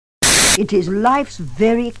It is life's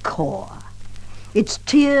very core. It's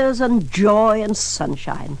tears and joy and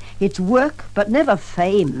sunshine. It's work, but never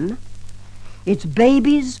fame. It's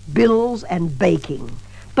babies, bills, and baking.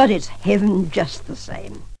 But it's heaven just the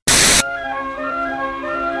same.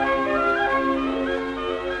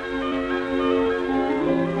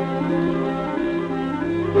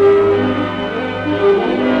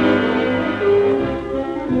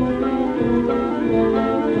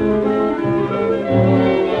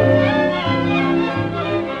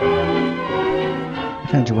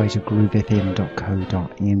 Found your way to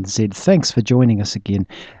groovefm.co.nz. Thanks for joining us again.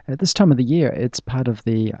 At this time of the year, it's part of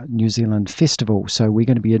the New Zealand Festival, so we're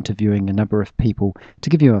going to be interviewing a number of people to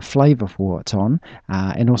give you a flavour for what's on,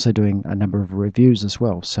 and also doing a number of reviews as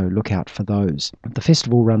well, so look out for those. The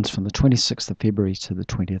festival runs from the 26th of February to the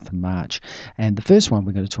 20th of March, and the first one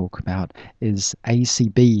we're going to talk about is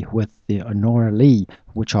ACB with the Honora Lee,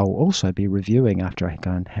 which I'll also be reviewing after I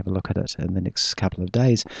go and have a look at it in the next couple of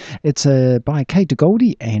days. It's by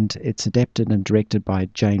Goldi, and it's adapted and directed by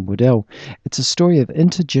Jane Woodell. It's a story of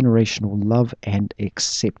intergenerational love and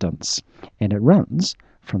acceptance, and it runs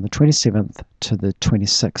from the 27th to the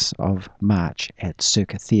 26th of March at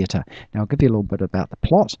Circa Theatre. Now, I'll give you a little bit about the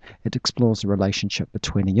plot. It explores the relationship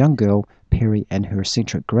between a young girl, Perry, and her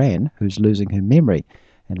eccentric Gran, who's losing her memory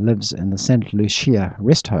and lives in the Santa Lucia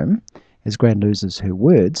rest home. As Gran loses her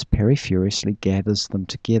words, Perry furiously gathers them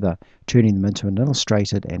together, turning them into an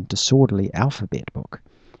illustrated and disorderly alphabet book.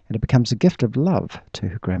 And it becomes a gift of love to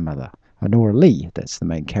her grandmother. Honora Lee, that's the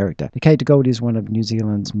main character. Kate Goldi is one of New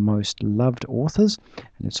Zealand's most loved authors,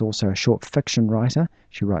 and it's also a short fiction writer.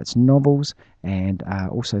 She writes novels and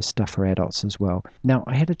also stuff for adults as well. Now,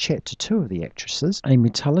 I had a chat to two of the actresses,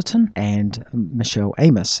 Amy Tullerton and Michelle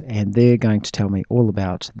Amos, and they're going to tell me all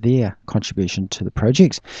about their contribution to the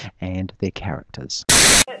project and their characters.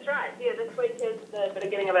 That's right, yeah, this week is the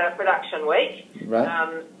beginning of our production week.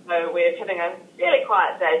 Right. So we're having a fairly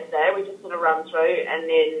quiet day today. We just sort of run through and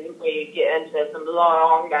then we get into some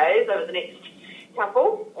long days over the next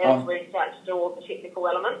couple as we start to do all the technical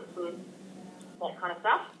elements and that kind of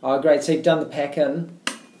stuff. Oh, great. So you've done the pack-in?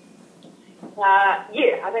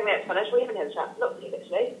 Yeah, I think that's finished. We haven't had a chance to look yet,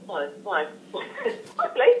 actually. No.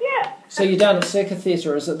 Hopefully, yeah. So you're down at Circa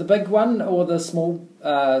Theatre. Is it the big one or the small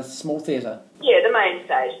theatre? Yeah, the main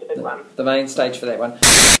stage, the big one. The main stage for that one.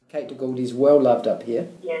 Kate Goldi's well loved up here.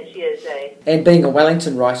 Yeah, she is, eh? And being a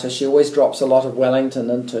Wellington writer, she always drops a lot of Wellington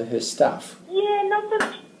into her stuff. Yeah, not so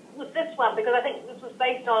much with this one, because I think this was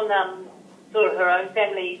based on sort of her own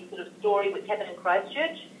family sort of story which happened in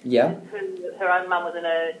Christchurch. Yeah. Her own mum was in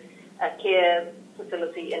a care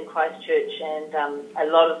facility in Christchurch, and a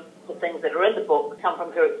lot of the things that are in the book come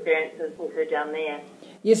from her experiences with her down there.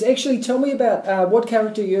 Yes, actually, tell me about what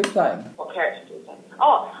character you're playing. What character do you play?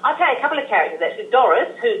 Oh, I play a couple of characters, actually. Doris,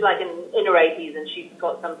 who's like in her 80s, and she's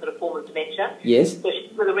got some sort of form of dementia. Yes. So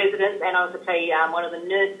she's with the residents, and I also play one of the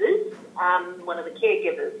nurses, one of the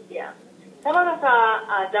caregivers, yeah. Some of us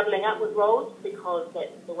are doubling up with roles because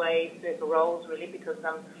that's the way Circa rolls, really, because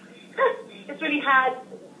it's really hard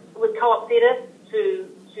with co-op theatre to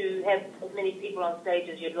have as many people on stage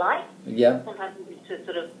as you'd like. Yeah. Sometimes you need to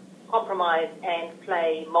sort of compromise and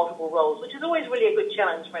play multiple roles, which is always really a good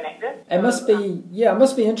challenge for an actor. It must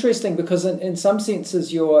be interesting because in some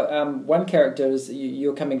senses your one character is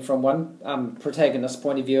you're coming from one protagonist's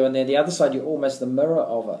point of view, and then the other side you're almost the mirror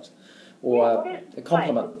of it, or a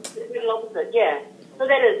complement. Right. It's really opposite, yeah. So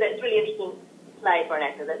that's really interesting to play for an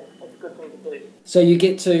actor. That's a good thing to do. So you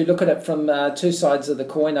get to look at it from two sides of the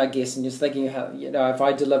coin, I guess, and you're thinking how if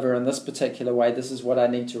I deliver in this particular way, this is what I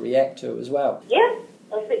need to react to as well. Yeah.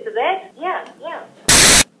 Aspect of that, yeah.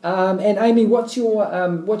 And Amy, what's your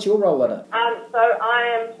role in it? So I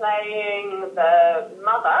am playing the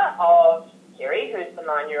mother of Kerry, who's the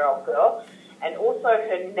 9-year-old girl, and also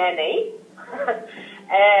her nanny.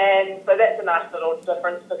 And so that's a nice little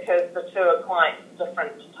difference because the two are quite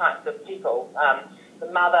different types of people.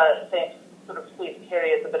 The mother sort of sees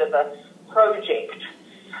Kerry as a bit of a project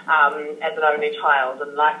as an only child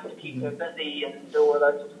and likes to keep her busy and do all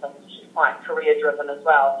those sorts of things. Quite career-driven as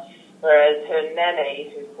well, whereas her nanny,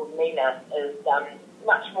 who's called Nina, is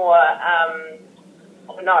much more, I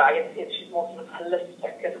don't know, I guess she's more sort of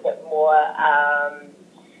holistic, is a bit more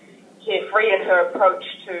carefree in her approach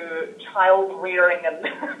to child rearing and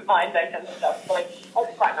minding and stuff. So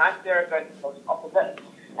that's quite nice. They're going to opposite.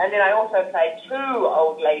 And then I also play two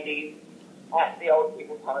old ladies at the old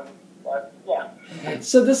people's home. So, yeah.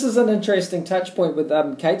 So this is an interesting touch point with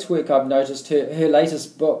Kate's work. I've noticed her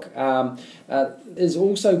latest book has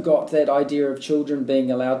also got that idea of children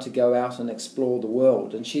being allowed to go out and explore the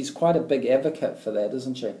world, and she's quite a big advocate for that,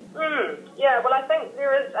 isn't she? Yeah, well, I think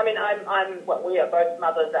there is. I mean, well, we are both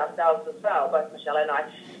mothers ourselves as well, both Michelle and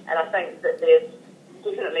I think that there's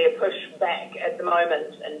definitely a push back at the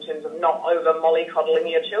moment in terms of not over mollycoddling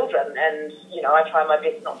your children, and I try my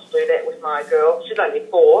best not to do that with my girl. She's only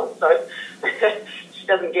 4, so she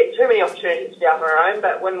doesn't get too many opportunities to be out on her own,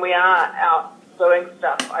 but when we are out doing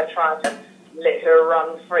stuff, I try to let her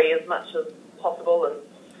run free as much as possible,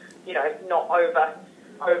 and not over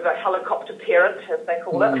helicopter parent, as they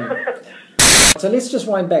call it. So let's just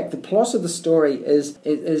wind back. The plot of the story is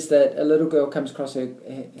that a little girl comes across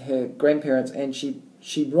her grandparents, and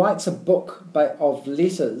she writes a book of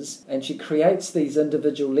letters, and she creates these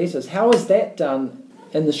individual letters. How is that done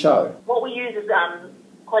in the show? What we use is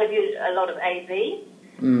a lot of AV.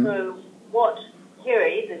 So what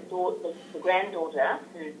Kerry, the granddaughter,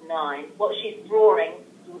 who's 9, what she's drawing,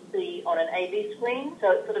 you'll see on an AV screen.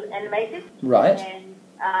 So it's sort of animated. Right. And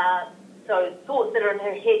so thoughts that are in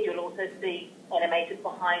her head, you'll also see animated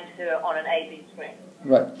behind her on an AV screen.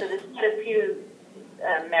 Right. So there's quite a few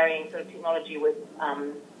marrying sort of technology with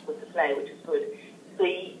the play, which is good.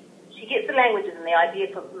 She gets the languages and the idea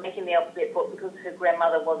for making the alphabet book because her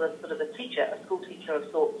grandmother was a sort of a teacher, a school teacher of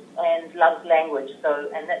sorts, and loves language.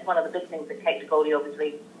 And that's one of the big things that Kate Goldi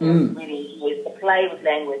obviously really enjoys, the play with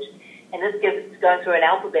language. And this going through an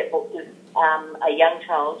alphabet book gives a young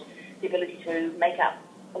child the ability to make up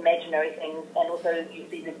imaginary things, and also you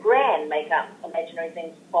see the Gran make up imaginary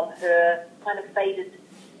things from her kind of faded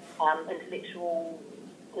intellectual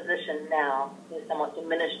position now, her somewhat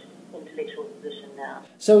diminished intellectual position now.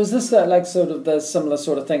 So is this like sort of the similar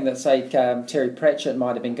sort of thing that, say, Terry Pratchett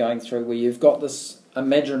might have been going through, where you've got this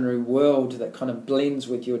imaginary world that kind of blends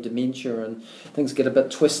with your dementia and things get a bit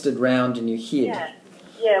twisted round in your head?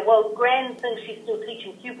 Yeah, well, Gran thinks she's still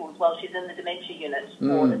teaching pupils while she's in the dementia unit,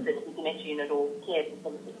 or assisted dementia unit, or care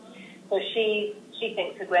facility. So she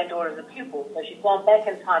thinks her granddaughter is a pupil, so she's gone back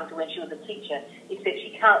in time to when she was a teacher, except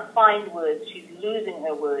she can't find words, she's losing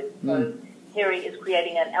her words. So Terry is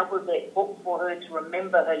creating an alphabet book for her to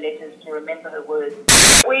remember her letters, to remember her words.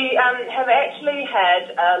 We have actually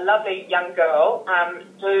had a lovely young girl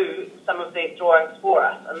do some of these drawings for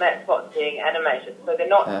us, and that's what's being animated. So they're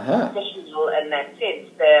not traditional in that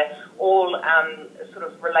sense. They're all sort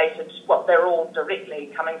of related, they're all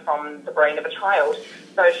directly coming from the brain of a child.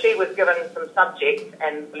 So she was given some subjects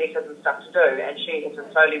and letters and stuff to do, and she has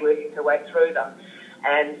been slowly working her way through them.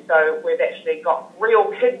 And so we've actually got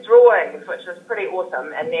real kid drawings, which is pretty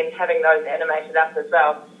awesome, and then having those animated up as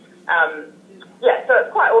well. So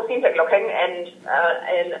it's quite authentic looking, and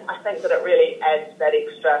I think that it really adds that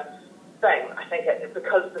extra thing. I think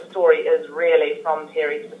because the story is really from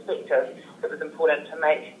Terry's perspective, it was important to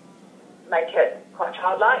make it quite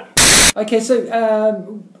childlike. Okay,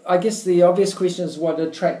 so I guess the obvious question is what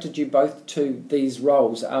attracted you both to these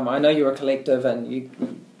roles? I know you're a collective, and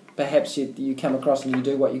perhaps you come across and you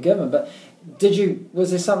do what you're given, but was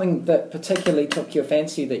there something that particularly took your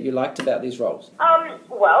fancy that you liked about these roles?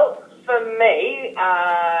 Well, for me,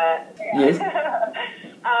 yes.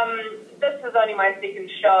 This was only my second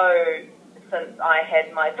show since I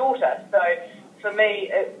had my daughter, so for me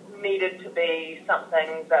it needed to be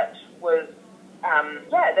something that was,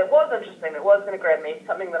 that was interesting, that was going to grab me,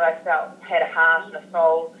 something that I felt had a heart and a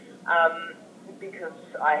soul, because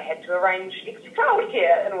I had to arrange extra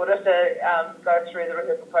childcare in order to go through the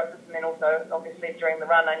rehearsal process, and then also, obviously, during the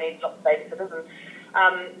run I need lots of babysitters,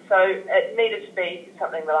 and so it needed to be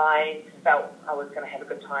something that I felt I was going to have a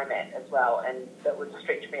good time at as well, and that would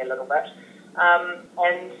stretch me a little bit.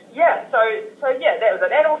 That was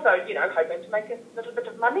it. And also, hoping to make a little bit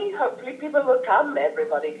of money. Hopefully people will come,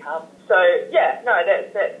 everybody comes. So,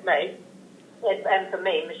 that's me. And for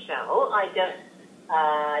me, Michelle, I just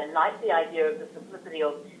like the idea of the simplicity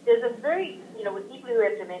of, there's a very, with people who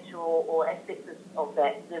have dementia or aspects of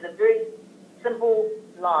that, there's a very simple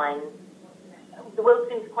line. The world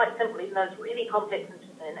seems quite simple, even though it's really complex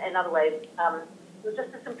in other ways. It was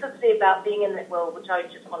just a simplicity about being in that world, which I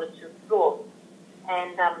just wanted to explore.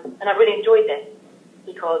 And I really enjoyed that,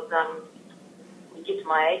 because when you get to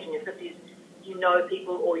my age, in your 50s, you know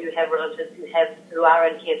people, or you have relatives who are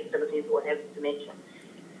in care facilities or have dementia.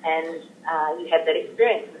 And you have that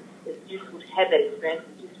experience. It's useful to have that experience.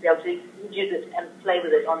 It's useful to be able to use it and play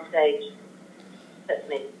with it on stage. That's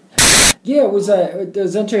me. Yeah, it was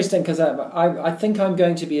interesting, because I think I'm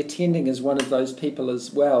going to be attending as one of those people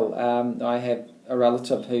as well. I have a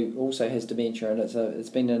relative who also has dementia, and it's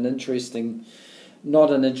been an interesting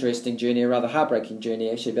not an interesting journey, a rather heartbreaking journey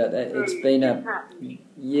actually, but it's been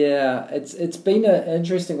it's been an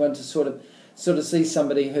interesting one to sort of see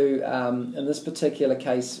somebody who, in this particular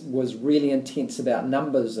case, was really intense about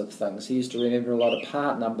numbers of things. He used to remember a lot of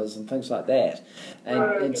part numbers and things like that,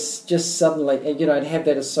 and it's just suddenly, and have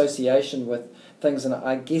that association with things. And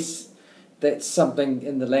I guess that's something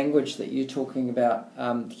in the language that you're talking about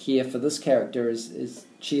here for this character is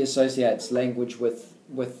she associates language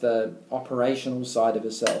with the operational side of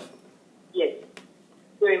herself. Yes,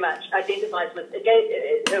 very much. Identifies with, again,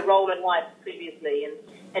 her role in life previously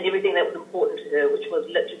and everything that was important to her, which was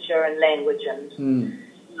literature and language. And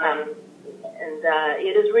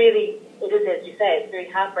it is really, it is, as you say, it's very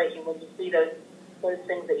heartbreaking when you see those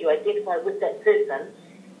things that you identify with that person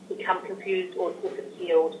become confused or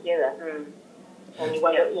disappear altogether. And you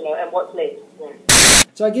wonder, and what's left. Yeah.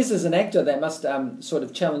 So I guess as an actor that must sort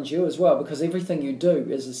of challenge you as well, because everything you do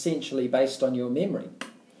is essentially based on your memory.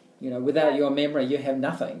 Without your memory you have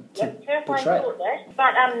nothing to portray.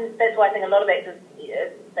 But that's why I think a lot of actors,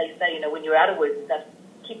 they say, when you're out of words and stuff,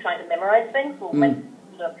 keep trying to memorise things or make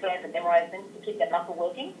plans and memorise things to keep that muscle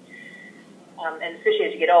working. And especially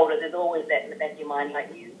as you get older, there's always that in the back of your mind,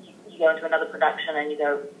 like you go into another production and you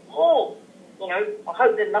go, I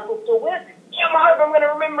hope that muscle still works. I hope I'm going to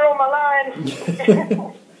remember all my lines.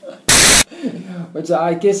 Which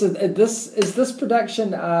I guess is this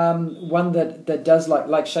production one that does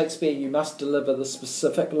like Shakespeare? You must deliver the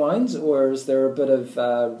specific lines, or is there a bit of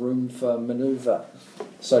room for manoeuvre,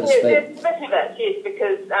 so to speak? There's a bit of it, yes,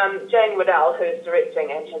 because Jane Waddell, who's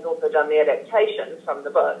directing and has also done the adaptation from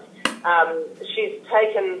the book, she's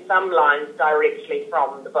taken some lines directly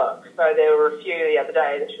from the book. So there were a few the other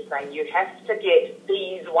day that she was saying, you have to get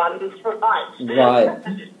these ones right. Right.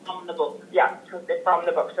 From the book, yeah, because they're from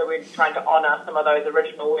the book, so we're trying to honour some of those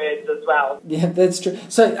original words as well. Yeah, that's true.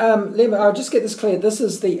 So, I'll just get this clear. This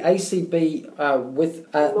is the ACB with...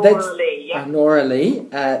 Honora Lee, yeah. Honora Lee.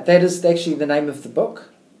 That is actually the name of the book?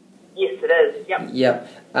 Yes, it is, yep. Yep.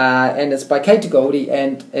 And it's by Goldi,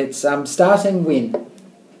 and it's starting when?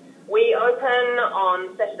 We open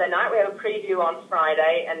on Saturday night. We have a preview on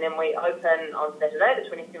Friday, and then we open on Saturday, the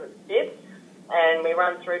 27th of Feb, and we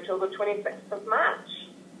run through till the 26th of March.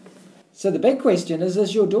 So the big question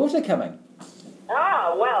is your daughter coming?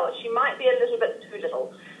 Well, she might be a little bit too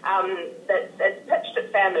little. It's pitched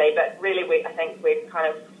at family, but really I think we've kind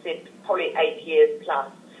of said probably 8 years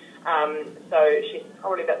plus. So she's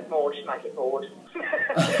probably a bit small. She might get bored.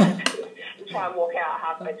 Try and walk out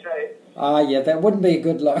halfway through. Yeah, that wouldn't be a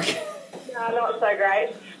good look. No, not so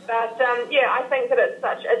great. But I think that it's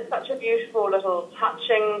such a beautiful little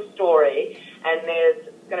touching story, and there's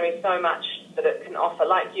going to be so much that it can offer.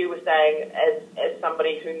 Like you were saying, as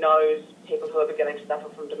somebody who knows people who are beginning to suffer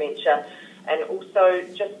from dementia, and also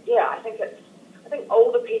just I think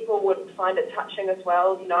older people would find it touching as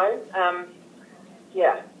well.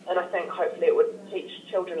 And I think hopefully it would teach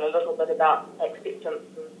children a little bit about acceptance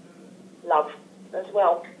and love as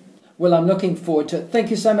well. Well, I'm looking forward to it. Thank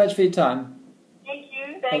you so much for your time. Thank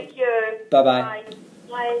you. Thank you. Bye-bye. Bye.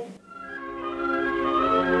 Bye.